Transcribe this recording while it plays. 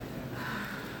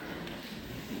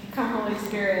Holy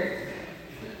Spirit,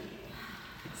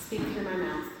 speak through my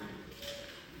mouth.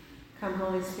 Come,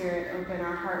 Holy Spirit, open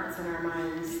our hearts and our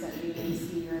minds that we may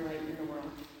see your light in the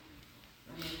world.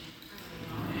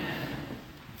 Amen.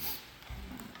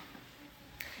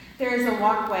 There is a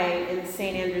walkway in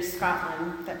St. Andrews,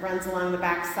 Scotland, that runs along the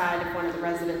back side of one of the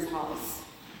residence halls.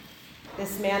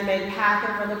 This man-made path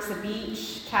overlooks a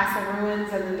beach, castle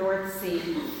ruins, and the North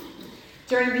Sea.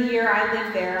 During the year I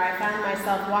lived there, I found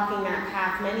myself walking that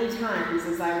path many times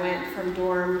as I went from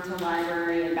dorm to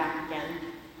library and back again.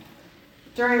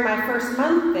 During my first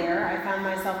month there, I found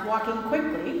myself walking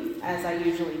quickly, as I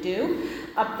usually do,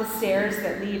 up the stairs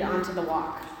that lead onto the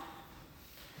walk.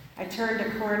 I turned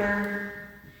a corner,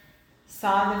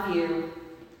 saw the view,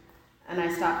 and I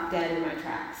stopped dead in my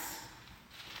tracks.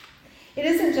 It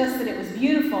isn't just that it was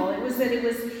beautiful, it was that it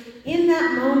was in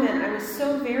that moment I was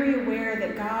so very aware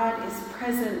that God is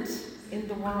present in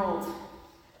the world,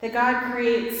 that God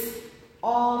creates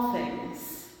all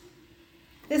things.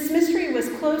 This mystery was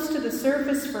close to the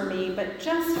surface for me, but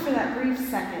just for that brief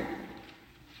second.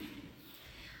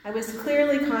 I was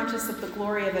clearly conscious of the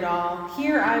glory of it all.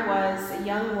 Here I was, a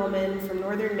young woman from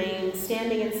northern Maine,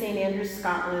 standing in St. Andrews,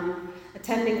 Scotland,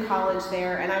 attending college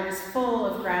there, and I was full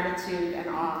of gratitude and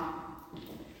awe.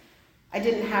 I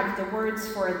didn't have the words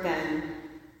for it then,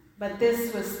 but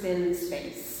this was thin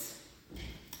space.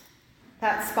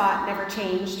 That spot never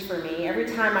changed for me. Every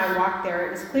time I walked there,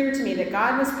 it was clear to me that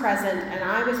God was present and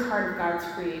I was part of God's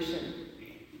creation.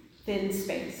 Thin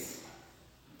space.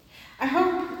 I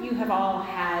hope you have all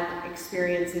had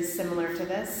experiences similar to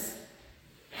this.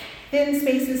 Thin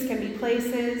spaces can be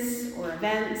places or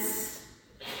events,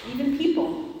 even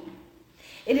people.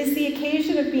 It is the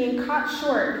occasion of being caught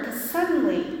short because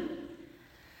suddenly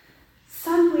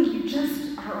you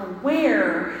just are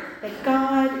aware that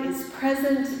God is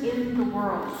present in the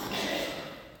world.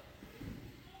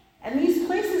 And these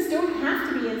places don't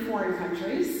have to be in foreign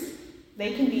countries.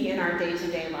 They can be in our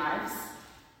day-to-day lives.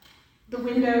 The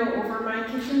window over my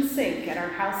kitchen sink at our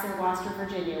house in Gloucester,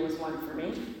 Virginia was one for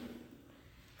me.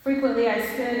 Frequently I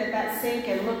stood at that sink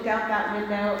and looked out that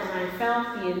window and I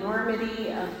felt the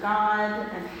enormity of God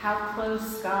and how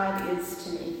close God is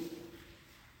to me.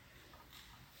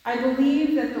 I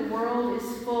believe that the world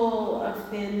is full of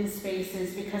thin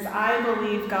spaces because I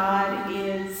believe God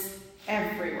is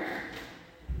everywhere.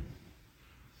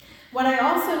 What I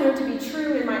also know to be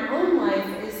true in my own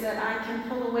life is that I can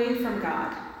pull away from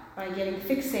God by getting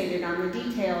fixated on the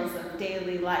details of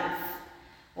daily life,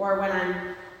 or when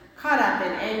I'm caught up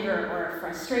in anger or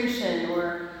frustration,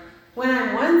 or when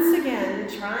I'm once again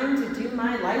trying to do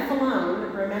my life alone,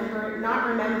 not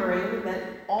remembering that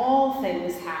all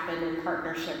things happen in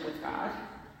partnership with God.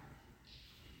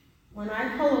 When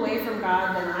I pull away from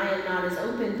God, then I am not as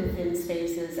open to thin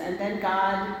spaces, and then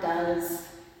God does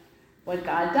what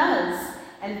God does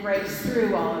and breaks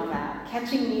through all of that,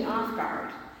 catching me off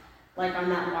guard, like on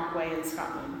that walkway in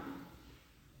Scotland.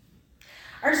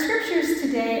 Our scriptures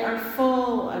today are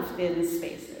full of thin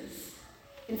spaces.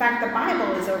 In fact, the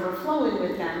Bible is overflowing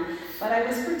with them, but I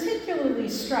was particularly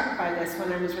struck by this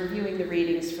when I was reviewing the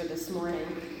readings for this morning.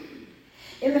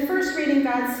 In the first reading,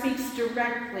 God speaks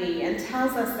directly and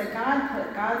tells us that God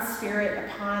put God's Spirit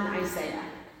upon Isaiah.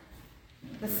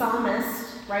 The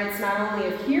psalmist writes not only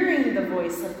of hearing the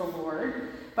voice of the Lord,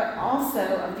 but also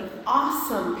of the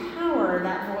awesome power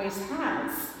that voice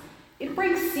has. It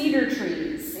breaks cedar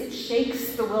trees. It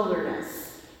shakes the wilderness.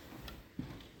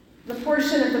 The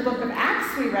portion of the book of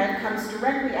Acts we read comes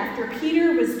directly after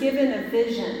Peter was given a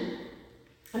vision.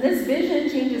 And this vision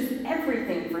changes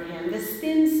everything for him. This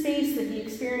thin space that he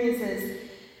experiences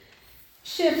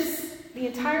shifts the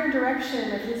entire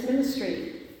direction of his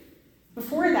ministry.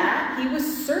 Before that, he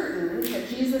was certain that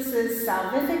Jesus'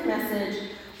 salvific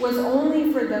message was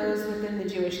only for those within the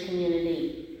Jewish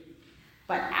community.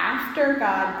 But after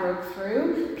God broke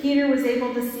through, Peter was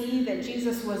able to see that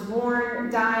Jesus was born,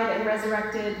 died, and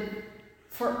resurrected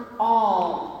for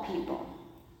all people.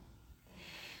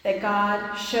 That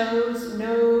God shows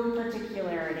no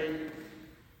particularity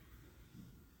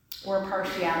or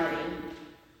partiality.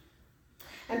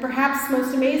 And perhaps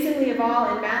most amazingly of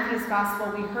all, in Matthew's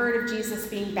gospel, we heard of Jesus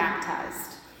being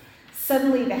baptized.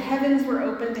 Suddenly the heavens were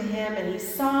opened to him, and he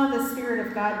saw the Spirit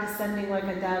of God descending like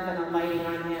a dove and alighting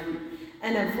on him.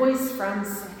 And a voice from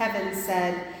heaven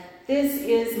said, "This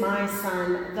is my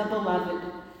Son, the beloved,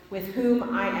 with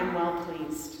whom I am well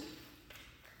pleased."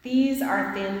 These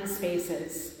are thin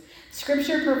spaces.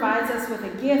 Scripture provides us with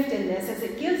a gift in this as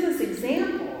it gives us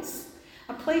examples,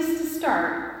 a place to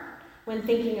start when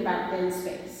thinking about thin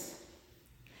space.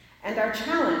 And our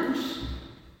challenge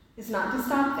is not to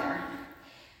stop there,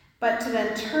 but to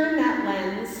then turn that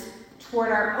lens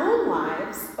toward our own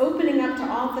lives, opening up to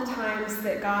all the times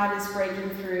that God is breaking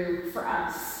through for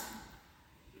us.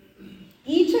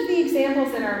 Each of the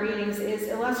examples in our readings is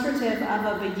illustrative of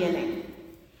a beginning.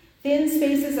 Thin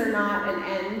spaces are not an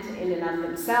end in and of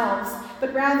themselves,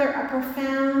 but rather a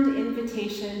profound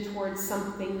invitation towards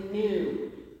something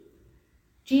new.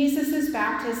 Jesus'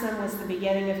 baptism was the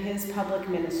beginning of his public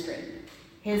ministry,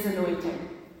 his anointing.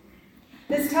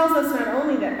 This tells us not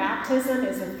only that baptism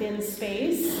is a thin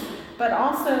space, but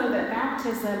also that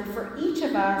baptism for each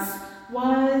of us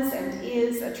was and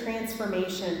is a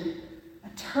transformation, a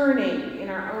turning in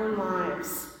our own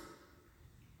lives.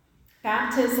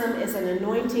 Baptism is an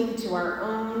anointing to our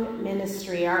own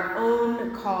ministry, our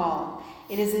own call.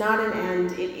 It is not an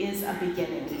end, it is a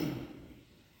beginning.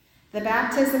 The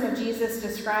baptism of Jesus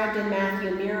described in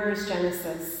Matthew mirrors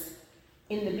Genesis.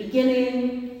 In the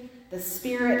beginning, the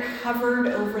Spirit hovered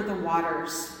over the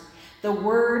waters. The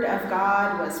Word of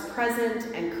God was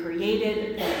present and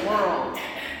created the world.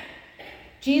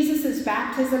 Jesus'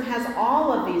 baptism has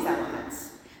all of these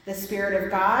elements. The Spirit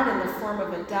of God in the form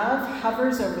of a dove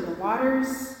hovers over the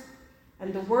waters,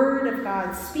 and the Word of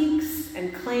God speaks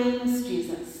and claims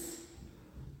Jesus.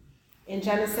 In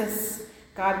Genesis,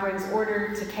 God brings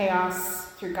order to chaos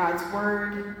through God's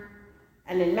Word.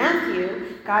 And in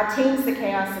Matthew, God tames the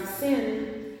chaos of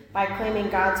sin by claiming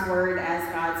God's Word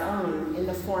as God's own in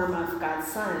the form of God's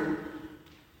Son.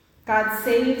 God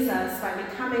saves us by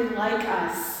becoming like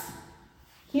us,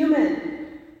 human.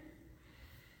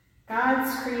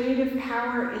 God's creative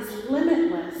power is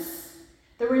limitless.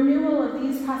 The renewal of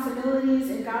these possibilities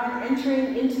in God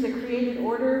entering into the created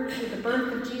order through the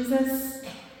birth of Jesus,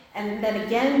 and then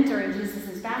again during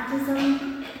Jesus'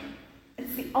 baptism,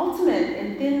 it's the ultimate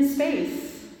in thin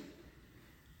space.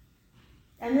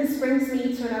 And this brings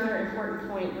me to another important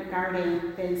point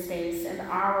regarding thin space and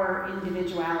our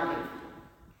individuality.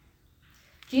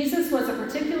 Jesus was a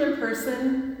particular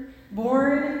person,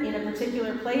 born in a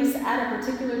particular place at a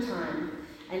particular time.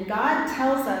 And God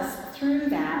tells us through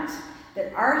that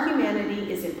our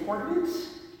humanity is important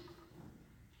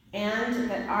and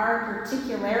that our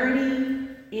particularity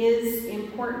is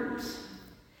important.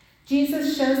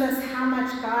 Jesus shows us how much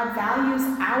God values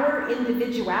our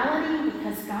individuality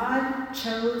because God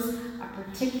chose a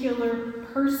particular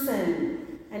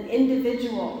person, an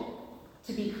individual,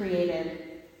 to be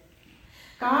created.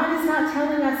 God is not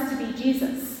telling us to be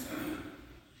Jesus.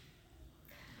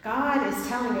 God is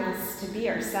telling us to be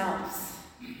ourselves,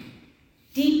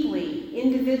 deeply,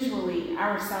 individually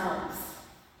ourselves.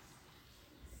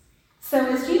 So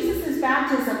as Jesus'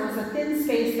 baptism was a thin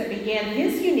space that began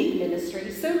his unique ministry,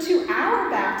 so too our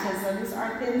baptisms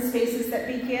are thin spaces that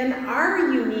begin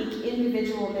our unique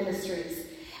individual ministries.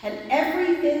 And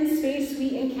every thin space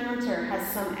we encounter has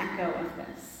some echo of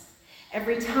this.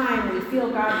 Every time we feel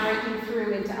God breaking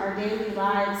through into our daily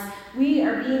lives, we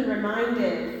are being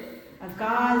reminded of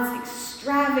God's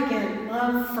extravagant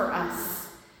love for us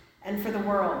and for the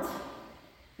world.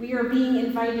 We are being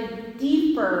invited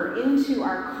deeper into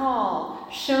our call,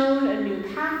 shown a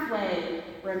new pathway,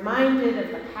 reminded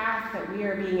of the path that we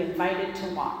are being invited to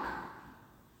walk.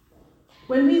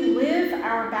 When we live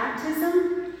our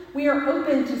baptism, we are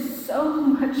open to so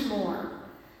much more.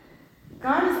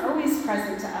 God is always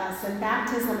present to us, and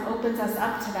baptism opens us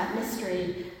up to that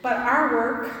mystery. But our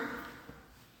work,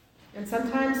 and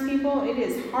sometimes people, it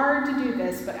is hard to do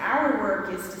this, but our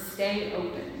work is to stay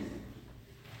open.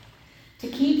 To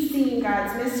keep seeing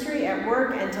God's mystery at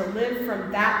work and to live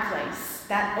from that place,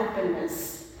 that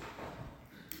openness.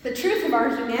 The truth of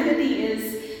our humanity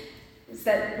is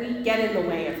that we get in the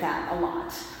way of that a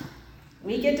lot.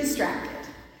 We get distracted.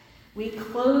 We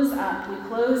close up, we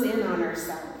close in on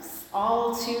ourselves.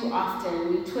 All too often,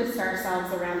 we twist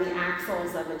ourselves around the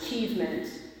axles of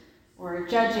achievement or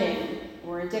judging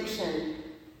or addiction.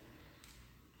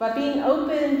 But being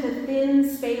open to thin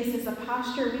space is a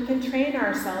posture we can train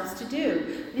ourselves to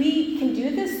do. We can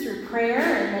do this through prayer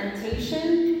and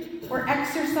meditation or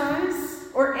exercise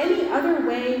or any other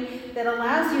way that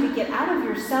allows you to get out of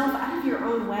yourself, out of your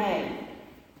own way,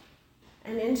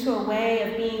 and into a way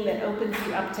of being that opens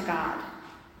you up to God,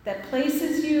 that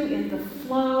places you in the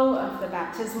flow of the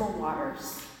baptismal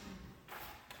waters.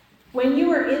 When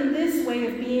you are in this way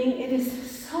of being, it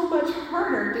is so much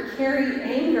harder to carry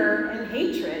anger and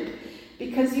hatred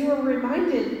because you are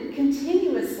reminded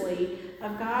continuously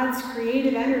of God's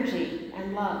creative energy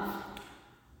and love.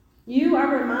 You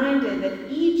are reminded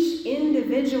that each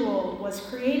individual was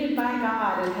created by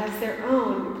God and has their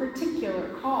own particular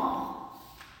call.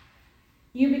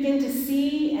 You begin to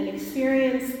see and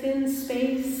experience thin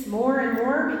space more and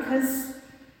more because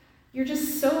you're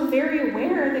just so very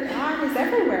aware that God is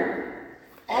everywhere,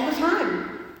 all the time.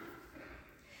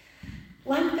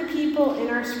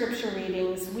 our scripture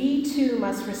readings, we too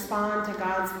must respond to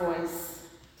God's voice,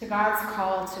 to God's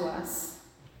call to us.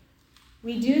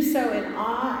 We do so in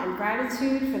awe and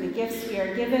gratitude for the gifts we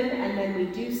are given, and then we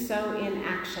do so in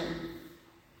action,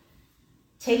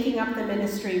 taking up the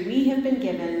ministry we have been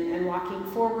given and walking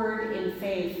forward in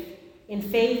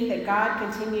faith that God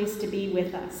continues to be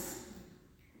with us.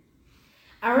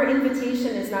 Our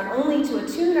invitation is not only to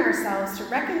attune ourselves to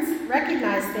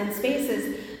recognize thin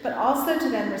spaces, but also to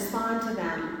then respond to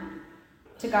them,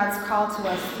 to God's call to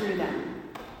us through them.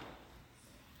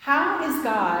 How is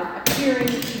God appearing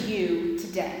to you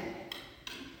today?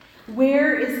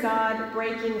 Where is God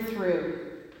breaking through?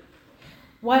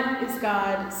 What is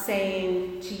God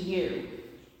saying to you?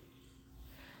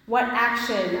 What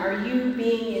action are you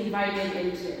being invited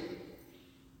into?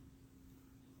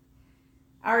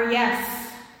 Our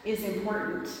yes is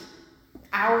important.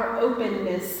 Our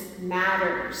openness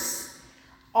matters.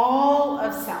 All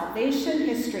of salvation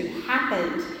history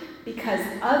happened because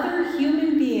other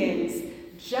human beings,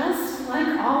 just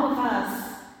like all of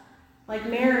us, like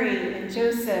Mary and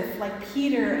Joseph, like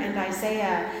Peter and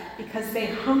Isaiah, because they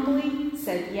humbly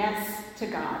said yes to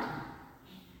God.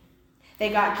 They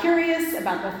got curious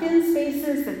about the thin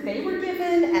spaces that they were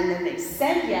given, and then they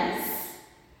said yes,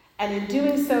 and in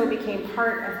doing so became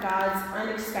part of God's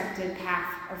unexpected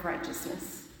path of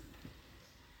righteousness.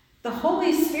 The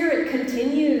Holy Spirit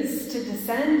continues to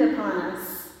descend upon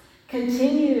us,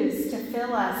 continues to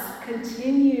fill us,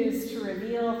 continues to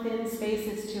reveal thin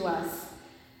spaces to us,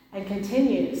 and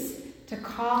continues to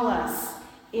call us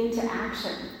into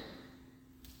action.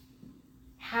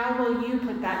 How will you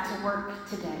put that to work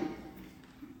today?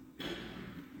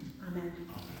 Amen.